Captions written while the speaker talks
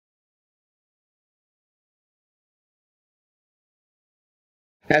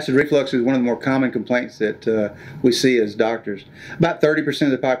Acid reflux is one of the more common complaints that we see as doctors. About 30%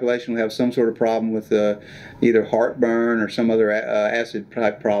 of the population will have some sort of problem with either heartburn or some other acid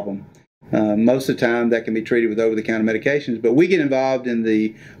type problem. Most of the time that can be treated with over-the-counter medications, but we get involved in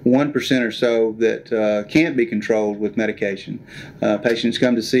the 1% or so that can't be controlled with medication. Patients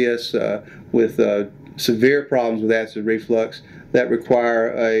come to see us with severe problems with acid reflux that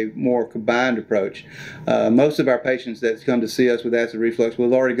require a more combined approach. Most of our patients that come to see us with acid reflux will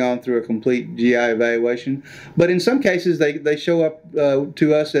have already gone through a complete GI evaluation, but in some cases they show up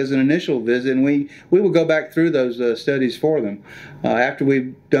to us as an initial visit, and we will go back through those studies for them. After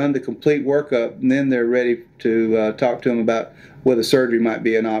we've done the complete workup, and then they're ready to talk to them about whether surgery might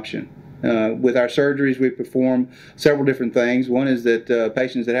be an option. With our surgeries, we perform several different things. One is that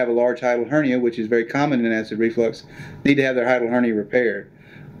patients that have a large hiatal hernia, which is very common in acid reflux, need to have their hiatal hernia repaired.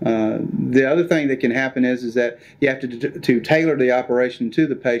 The other thing that can happen is that you have to tailor the operation to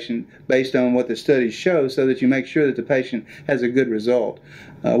the patient based on what the studies show, so that you make sure that the patient has a good result.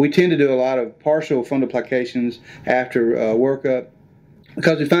 We tend to do a lot of partial fundoplications after workup,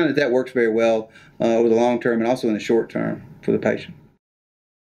 because we find that works very well over the long term and also in the short term for the patient.